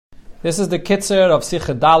This is the Kitzer of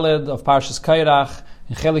Sicha Daled of Parshas Kairach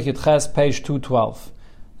in Chelik Yud Ches, page 212.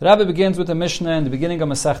 The Rebbe begins with a Mishnah in the beginning of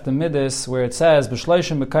Masechta Midas where it says,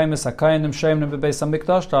 B'shleishim b'kaimis ha'kainim sheimnim b'beis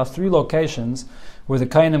ha'mikdash. There are 3 locations where the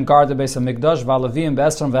kainim guard the beis ha'mikdash, v'alavim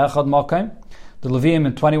b'esram v'echad makaim. The Levim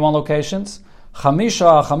in 21 locations.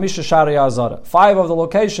 Chamisha shari Azara. 5 of the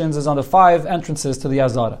locations is on the 5 entrances to the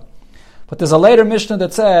Azara. But there's a later Mishnah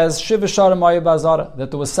that says, Shiva sharim ayu b'Azara, that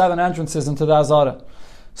there were 7 entrances into the Azara.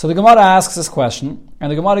 So the Gemara asks this question, and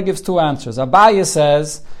the Gemara gives 2 answers. Abaye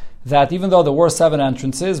says that even though there were 7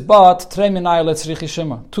 entrances, but 2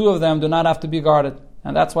 of them do not have to be guarded.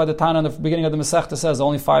 And that's why the Tana in the beginning of the Masechta says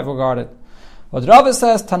only 5 were guarded. But Rava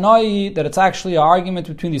says, Tanai, that it's actually an argument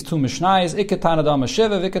between these 2 Mishnayos, Ikke Tana Dama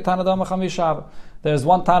Shiva, Ikke Tana Dama Chamisha. There's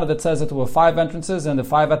one Tana that says that there were 5 entrances and the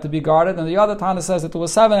 5 had to be guarded, and the other Tana says that there were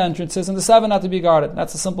 7 entrances and the 7 had to be guarded.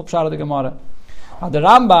 That's a simple pshat of the Gemara. The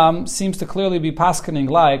Rambam seems to clearly be paskening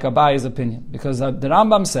like Abaye's opinion, because the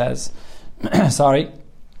Rambam says,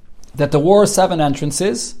 that there were 7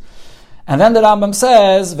 entrances, and then the Rambam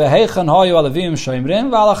says, "V'heichan hayu alavim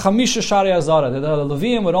shoimrin v'ala chamisha shari azara." That the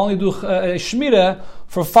Levim would only do shmira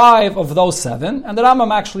for 5 of those 7, and the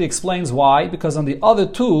Rambam actually explains why. Because on the other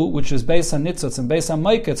 2, which is Beis HaNitzotz and Beis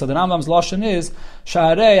HaMoiketz, so the Rambam's lashon is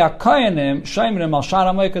Sha'arei HaKayanim shoimrim al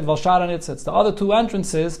Shara Moiket v'al Shara Nitzotz. The other 2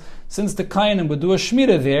 entrances, since the Kayanim would do a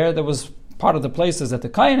shmira there was part of the places that the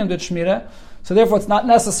Kayanim did shmira. So therefore it's not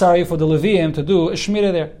necessary for the Levim to do a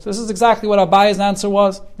shmira there. So this is exactly what Abaye's answer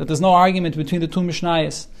was, that there's no argument between the 2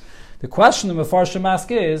 Mishnayos. The question the Mefarshim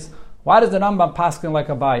ask is, why does the Rambam paskin like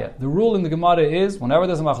Abaye? The rule in the Gemara is, whenever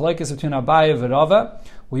there's a machlokes between Abaye and Rava,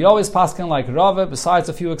 we always paskin like Rava, besides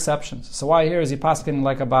a few exceptions. So why here is he paskin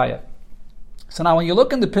like Abaye? So now when you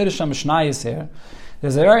look in the Pirush HaMishnayos here,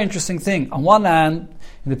 there's a very interesting thing. On one hand,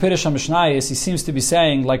 in the Pirush HaMishnayos, he seems to be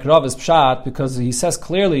saying like Rava's pshat, because he says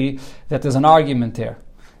clearly that there's an argument there.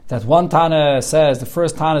 That one Tana says, the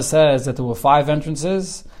first Tana says that there were 5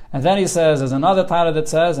 entrances, and then he says there's another Tana that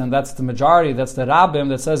says, and that's the majority, that's the Rabbim,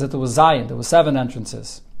 that says that there was Zayin, there were 7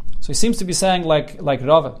 entrances. So he seems to be saying like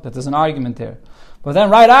Rava, that there's an argument there. But then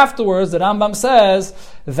right afterwards, the Rambam says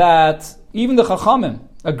that even the Chachamim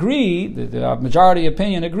agree, the majority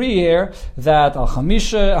opinion agree here, that that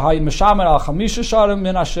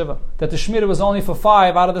the Shmira was only for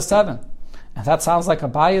 5 out of the 7. And that sounds like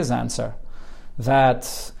Abaye's answer,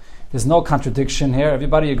 that there's no contradiction here.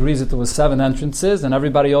 Everybody agrees that there was 7 entrances, and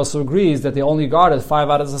everybody also agrees that they only guarded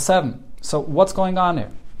 5 out of the 7. So what's going on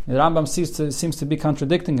here? The Rambam seems to be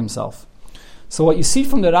contradicting himself. So what you see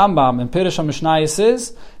from the Rambam in Pirush HaMishnayos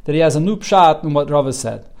is that he has a new pshat in what Rava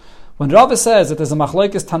said. When Rava says that there's a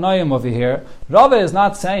machlokes Tanoim over here, Rava is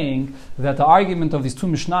not saying that the argument of these 2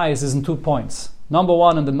 Mishnayos is in 2 points. Number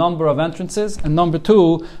 1, in the number of entrances, and number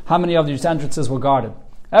 2, how many of these entrances were guarded.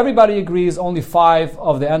 Everybody agrees only 5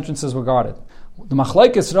 of the entrances were guarded. The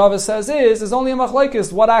machlokes Rava says is only a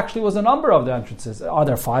machlokes what actually was the number of the entrances. Are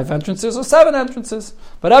there 5 entrances or 7 entrances?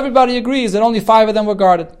 But everybody agrees that only 5 of them were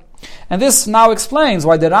guarded. And this now explains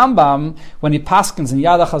why the Rambam, when he paskins in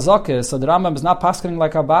Yad HaChazakah, so the Rambam is not paskening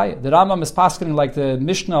like Abaye. The Rambam is paskening like the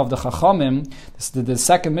Mishnah of the Chachamim, the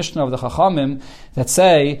second Mishnah of the Chachamim, that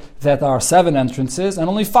say that there are 7 entrances, and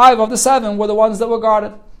only 5 of the 7 were the ones that were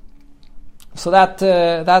guarded. So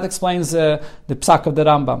that explains the psak of the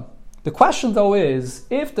Rambam. The question though is,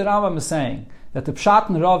 if the Rambam is saying that the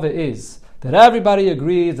pshat in Rava is that everybody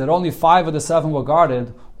agrees that only 5 of the 7 were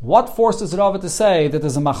guarded, what forces Rava to say that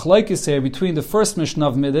there's a machlokes here between the first Mishnah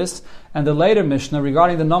of Midas and the later Mishnah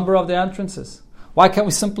regarding the number of the entrances? Why can't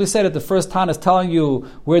we simply say that the first Tana is telling you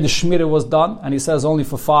where the Shmira was done, and he says only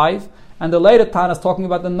for 5, and the later Tana is talking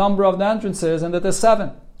about the number of the entrances and that there's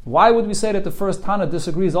 7? Why would we say that the first Tana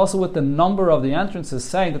disagrees also with the number of the entrances,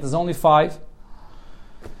 saying that there's only 5?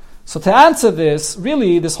 So to answer this,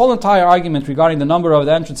 really, this whole entire argument regarding the number of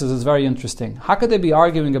the entrances is very interesting. How could they be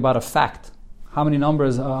arguing about a fact? How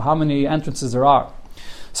many entrances there are?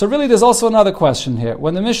 So really there's also another question here.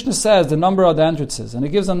 When the Mishnah says the number of the entrances, and it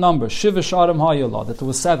gives a number, Shiva Sharim Hayullah, that there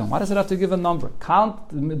was 7, why does it have to give a number? Count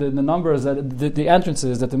the numbers, the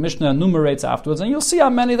entrances that the Mishnah enumerates afterwards, and you'll see how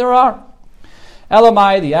many there are.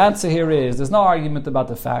 Elamai, the answer here is, there's no argument about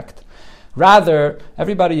the fact. Rather,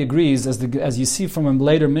 everybody agrees, as you see from a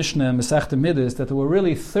later Mishnah in Masechta Midas, that there were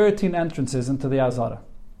really 13 entrances into the Azara.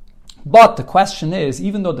 But the question is,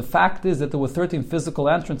 even though the fact is that there were 13 physical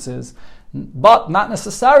entrances, but not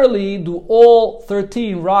necessarily do all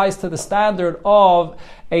 13 rise to the standard of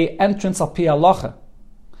a entrance al pi halacha.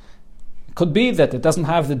 It could be that it doesn't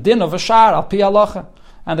have the din of a shar al pi halacha.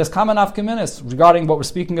 And there's common nafkaminas regarding what we're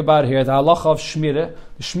speaking about here, the halacha of shmirah.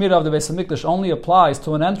 The shmirah of the Beis HaMikdash only applies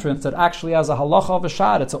to an entrance that actually has a halacha of a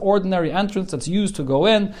shad. It's an ordinary entrance that's used to go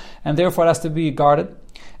in, and therefore it has to be guarded.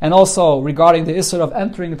 And also regarding the issur of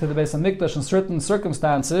entering into the Beis HaMikdash in certain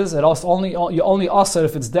circumstances, you only asr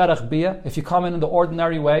if it's derech bia, if you come in the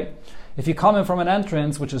ordinary way. If you come in from an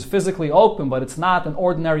entrance which is physically open, but it's not an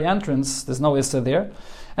ordinary entrance, there's no issur there.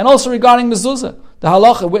 And also regarding mezuzah, the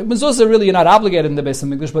halacha, mezuzah really you're not obligated in the Beis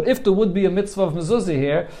HaMikdash, but if there would be a mitzvah of mezuzah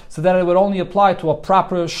here, so then it would only apply to a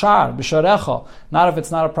proper shar, b'sharecha, not if it's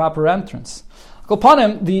not a proper entrance. Upon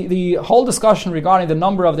him, the whole discussion regarding the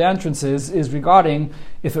number of the entrances is regarding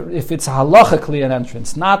if it's halachically an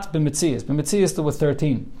entrance, not b'mitzias. B'mitzias there were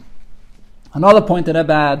 13. Another point that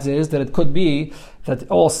Rebbe adds is that it could be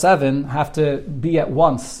that all 7 have to be at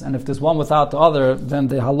once, and if there's one without the other, then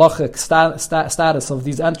the halachic status of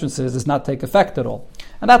these entrances does not take effect at all.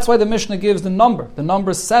 And that's why the Mishnah gives the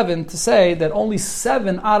number 7, to say that only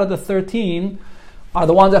 7 out of the 13 are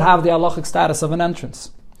the ones that have the halachic status of an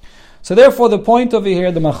entrance. So therefore the point over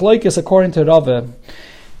here, the machlokes according to Rava,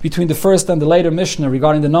 between the first and the later Mishnah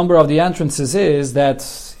regarding the number of the entrances is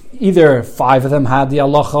that either 5 of them had the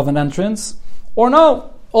halacha of an entrance, or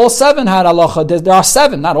no, all 7 had halacha. There are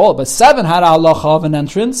 7, not all, but 7 had a halacha of an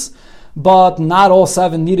entrance, but not all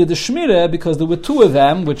 7 needed the shmirah, because there were 2 of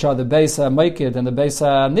them, which are the Beis HaMoiked and the Beis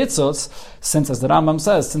HaNitzotz, since, as the Rambam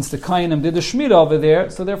says, since the Kainim did the shmirah over there,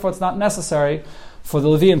 so therefore it's not necessary for the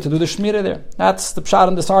Leviim to do the shmirah there. That's the pshat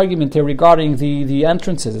in this argument here regarding the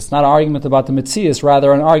entrances. It's not an argument about the mitzias,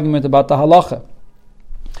 rather an argument about the halacha.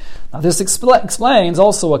 Now this explains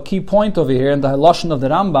also a key point over here in the halashon of the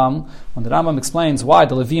Rambam, when the Rambam explains why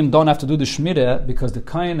the Leviim don't have to do the shmirah, because the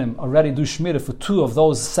Kainim already do shmirah for 2 of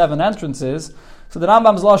those 7 entrances. So the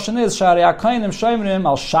Rambam's lashon is, Shari HaKainim shomrim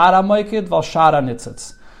al shara moikid val shara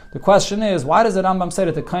nitzitz. The question is, why does the Rambam say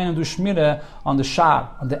that the Kainim do shmirah on the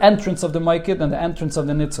shar, on the entrance of the moikid and the entrance of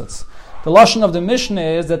the nitzitz? The lashon of the Mishnah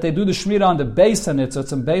is that they do the shmirah on the Beis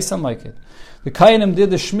HaNitzotz and Beis HaMoiked. The Kainim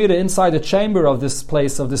did the shmirah inside the chamber of this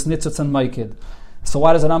place, of this nitzitz and moikid. So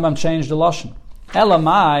why does the Rambam change the lashon?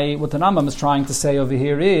 Elamai, what the Rambam is trying to say over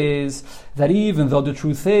here is that even though the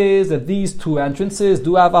truth is that these 2 entrances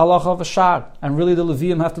do have a halacha of a shar, and really the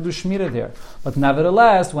Leviim have to do shmirah there, but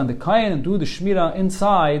nevertheless, when the Kainim do the shmirah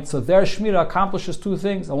inside, so their shmirah accomplishes 2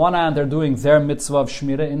 things. On one hand, they're doing their mitzvah of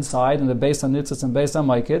shmirah inside in the Beis HaNitzotz and Beis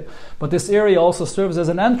HaMoiked, but this area also serves as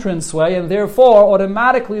an entranceway, and therefore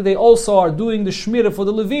automatically they also are doing the shmirah for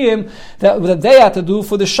the Leviim that they had to do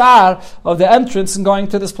for the shar of the entrance and going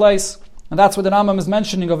to this place. And that's what the Rambam is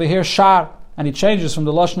mentioning over here, shar. And he changes from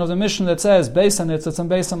the lashon of the Mishnah that says Beis HaNitzotz and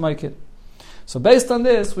Beis HaMoiked. So based on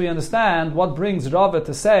this, we understand what brings Rava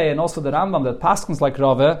to say, and also the Rambam that paskins like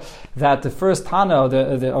Rava, that the first Tana of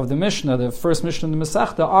the Mishnah, the first Mishnah in the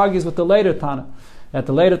Masechta, argues with the later Tana. That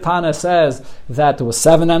the later Tana says that there were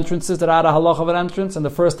 7 entrances that had a halach of an entrance, and the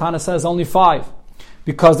first Tana says only 5.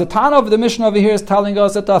 Because the Tana of the Mishnah over here is telling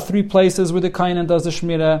us that there are 3 places where the Kainim does the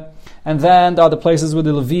shmirah, and then there are the places where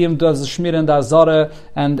the Leviim does the shmirah and the Azara,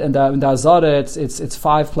 and in the Azara it's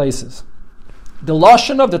 5 places. The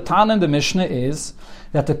lashon of the Tana in the Mishnah is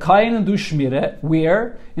that the Kainim do shmirah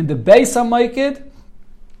where? In the Beis HaMoiked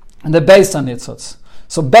and the Beis HaNitzotz.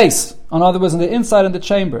 So base, in other words, in the inside in the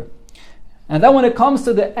chamber. And then when it comes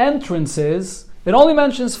to the entrances, it only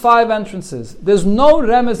mentions 5 entrances. There's no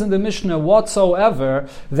remez in the Mishnah whatsoever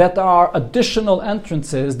that there are additional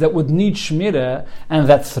entrances that would need shmirah, and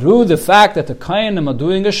that through the fact that the Kainim are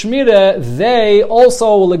doing a shmirah, they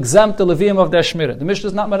also will exempt the Leviim of their shmirah. The Mishnah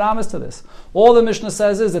is not meramis to this. All the Mishnah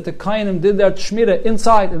says is that the Kainim did their shmirah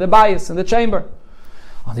inside, in the bayis, in the chamber.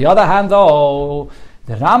 On the other hand, though,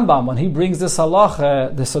 the Rambam, when he brings this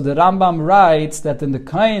halacha, so the Rambam writes that in the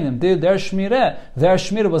Kainim did their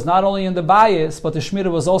shmirah was not only in the bayis, but the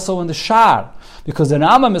shmirah was also in the shar. Because the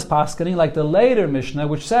Rambam is paskening like the later Mishnah,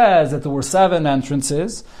 which says that there were 7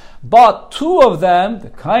 entrances, but 2 of them, the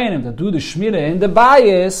Kainim that do the shmirah in the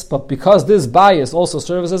bayis, but because this bayis also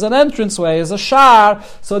serves as an entranceway, as a shar,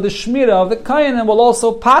 so the shmirah of the Kainim will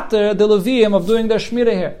also pater the Leviim of doing their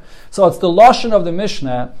shmirah here. So it's the lashon of the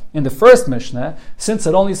Mishnah, in the first Mishnah, since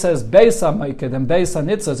it only says Beis HaMoiked and Beis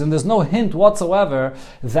HaNitzotz, and there's no hint whatsoever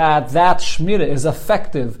that shmirah is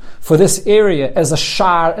effective for this area as a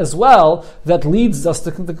shar as well, that leads us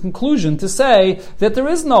to the conclusion to say that there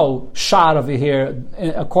is no shar over here,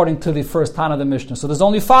 according to the first Tana of the Mishnah. So there's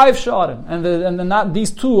only 5 sharim, and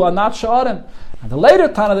these 2 are not sharim. And the later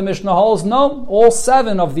Tana of the Mishnah holds, no, all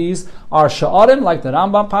 7 of these are sha'arim, like the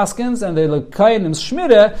Rambam paskins, and the Kainim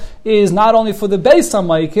shmirah is not only for the Beis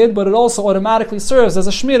HaMoiked, but it also automatically serves as a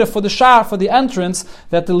shmirah for the shar, for the entrance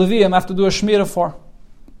that the Leviim have to do a shmirah for.